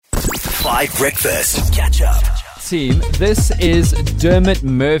5 Breakfast. Catch up. Team, this is Dermot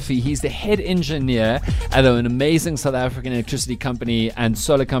Murphy. He's the head engineer at an amazing South African electricity company and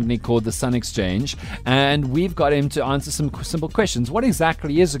solar company called the Sun Exchange, and we've got him to answer some simple questions. What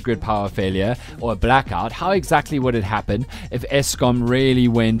exactly is a grid power failure or a blackout? How exactly would it happen if Eskom really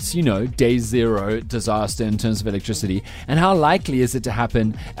went, day zero disaster in terms of electricity? And how likely is it to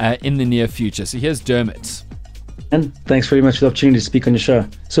happen in the near future? So here's Dermot. And thanks very much for the opportunity to speak on your show.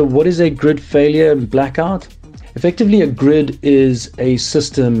 So what is a grid failure and blackout? Effectively, a grid is a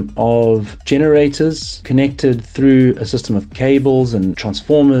system of generators connected through a system of cables and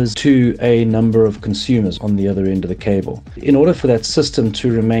transformers to a number of consumers on the other end of the cable. In order for that system to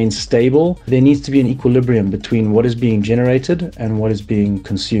remain stable, there needs to be an equilibrium between what is being generated and what is being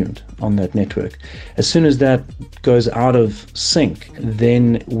consumed on that network. As soon as that goes out of sync,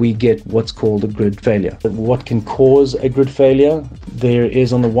 then we get what's called a grid failure. What can cause a grid failure? There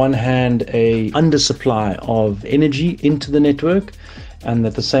is, on the one hand, a undersupply of energy into the network, and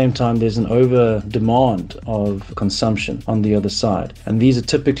at the same time there's an over demand of consumption on the other side. And these are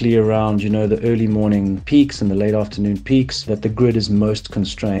typically around the early morning peaks and the late afternoon peaks that the grid is most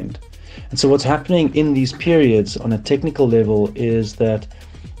constrained. And so what's happening in these periods on a technical level is that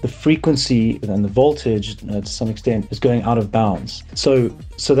the frequency and the voltage, to some extent, is going out of bounds. So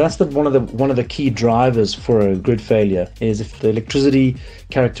that's one of the key drivers for a grid failure, is if the electricity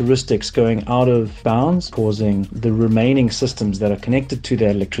characteristics going out of bounds, causing the remaining systems that are connected to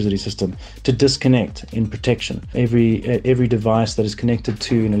that electricity system to disconnect in protection. Every device that is connected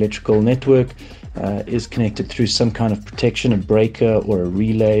to an electrical network is connected through some kind of protection, a breaker or a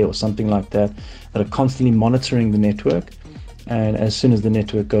relay or something like that are constantly monitoring the network. And as soon as the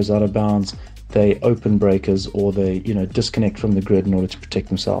network goes out of bounds, they open breakers or they, disconnect from the grid in order to protect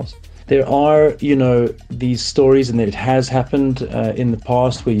themselves. There are, these stories, and that it has happened in the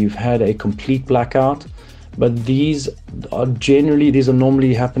past where you've had a complete blackout. But these are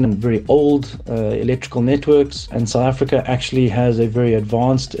normally happen in very old electrical networks, and South Africa actually has a very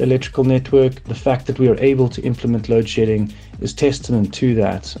advanced electrical network. The fact that we are able to implement load shedding is testament to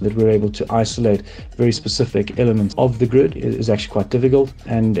that we're able to isolate very specific elements of the grid is actually quite difficult,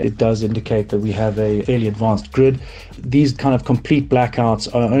 and it does indicate that we have a fairly advanced grid. These kind of complete blackouts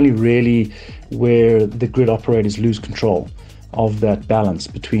are only really where the grid operators lose control of that balance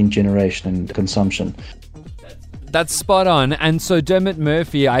between generation and consumption. That's spot on. And so Dermot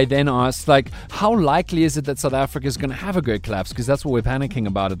Murphy, I then asked, how likely is it that South Africa is going to have a grid collapse? Because that's what we're panicking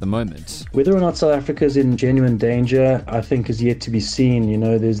about at the moment. Whether or not South Africa is in genuine danger, I think is yet to be seen.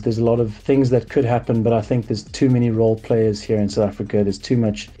 There's a lot of things that could happen, but I think there's too many role players here in South Africa. There's too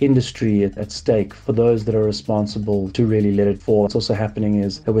much industry at stake for those that are responsible to really let it fall. What's also happening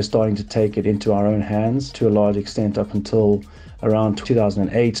is that we're starting to take it into our own hands to a large extent up until around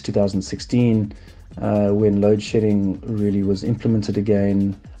 2008, 2016. When load shedding really was implemented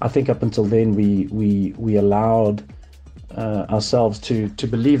again. I think up until then we allowed ourselves to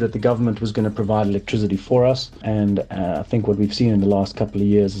believe that the government was going to provide electricity for us, and I think what we've seen in the last couple of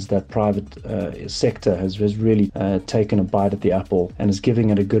years is that private sector has really taken a bite at the apple and is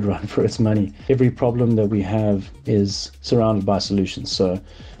giving it a good run for its money. Every problem that we have is surrounded by solutions, so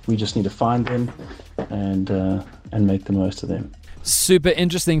we just need to find them and make the most of them. Super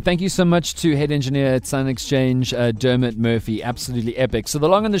interesting. Thank you so much to head engineer at Sun Exchange, Dermot Murphy. Absolutely epic. So the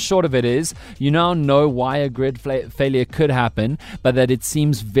long and the short of it is, you now know why a grid failure could happen, but that it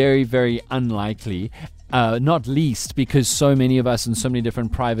seems very, very unlikely. Not least because so many of us and so many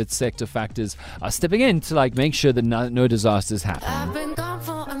different private sector factors are stepping in to make sure that no disasters happen. I've been gone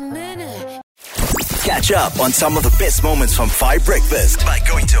for a minute. Catch up on some of the best moments from 5 Breakfast by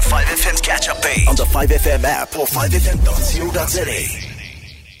going to 5FM's catch-up page on the 5FM app or 5FM.co.za.